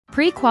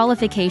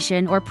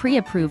Pre-qualification or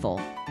pre-approval?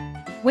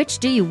 Which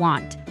do you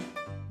want?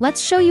 Let's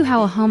show you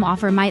how a home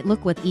offer might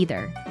look with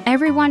either.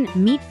 Everyone,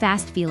 meet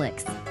Fast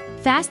Felix.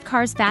 Fast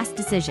cars, fast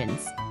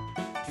decisions.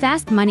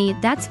 Fast money,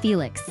 that's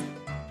Felix.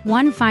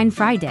 One fine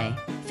Friday,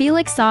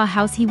 Felix saw a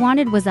house he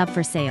wanted was up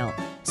for sale.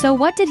 So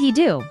what did he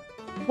do?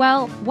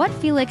 Well, what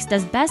Felix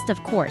does best,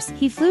 of course,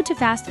 he flew to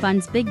Fast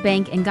Fund's big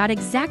bank and got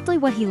exactly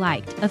what he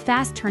liked, a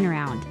fast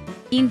turnaround.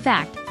 In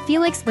fact,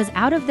 Felix was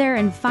out of there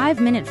in 5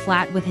 minutes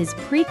flat with his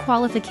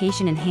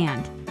pre-qualification in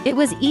hand. It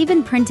was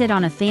even printed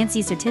on a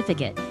fancy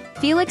certificate.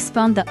 Felix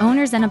phoned the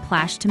owners in a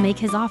flash to make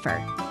his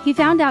offer. He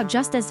found out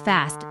just as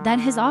fast that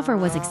his offer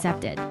was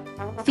accepted.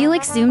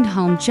 Felix zoomed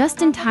home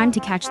just in time to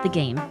catch the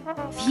game.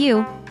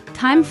 Phew,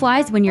 time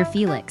flies when you're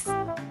Felix.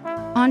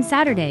 On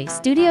Saturday,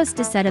 Stu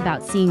set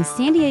about seeing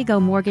San Diego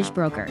mortgage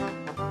broker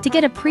to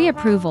get a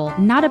pre-approval,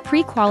 not a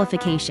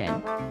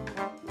pre-qualification.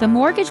 The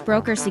mortgage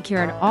broker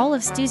secured all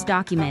of Stu's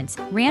documents,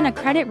 ran a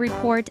credit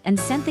report, and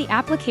sent the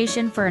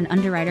application for an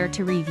underwriter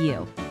to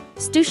review.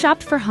 Stu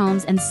shopped for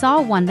homes and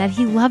saw one that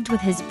he loved with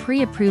his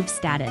pre-approved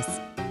status.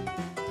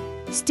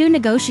 Stu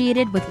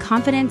negotiated with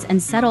confidence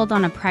and settled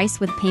on a price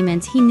with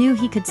payments he knew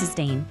he could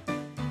sustain.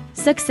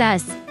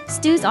 Success!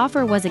 Stu's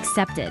offer was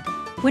accepted.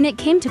 When it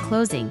came to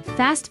closing,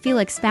 Fast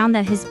Felix found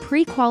that his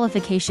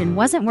pre-qualification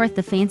wasn't worth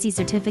the fancy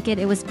certificate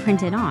it was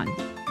printed on.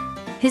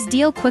 His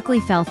deal quickly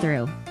fell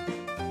through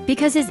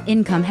because his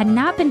income had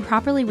not been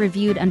properly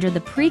reviewed under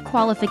the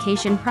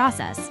pre-qualification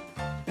process.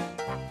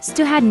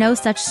 Stu had no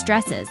such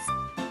stresses.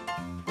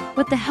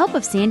 With the help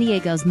of San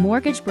Diego's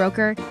mortgage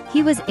broker,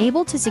 he was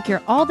able to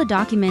secure all the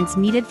documents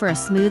needed for a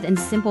smooth and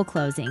simple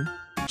closing.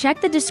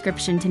 Check the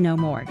description to know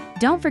more.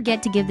 Don't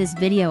forget to give this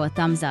video a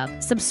thumbs up,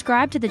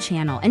 subscribe to the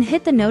channel, and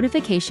hit the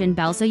notification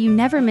bell so you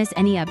never miss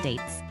any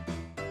updates.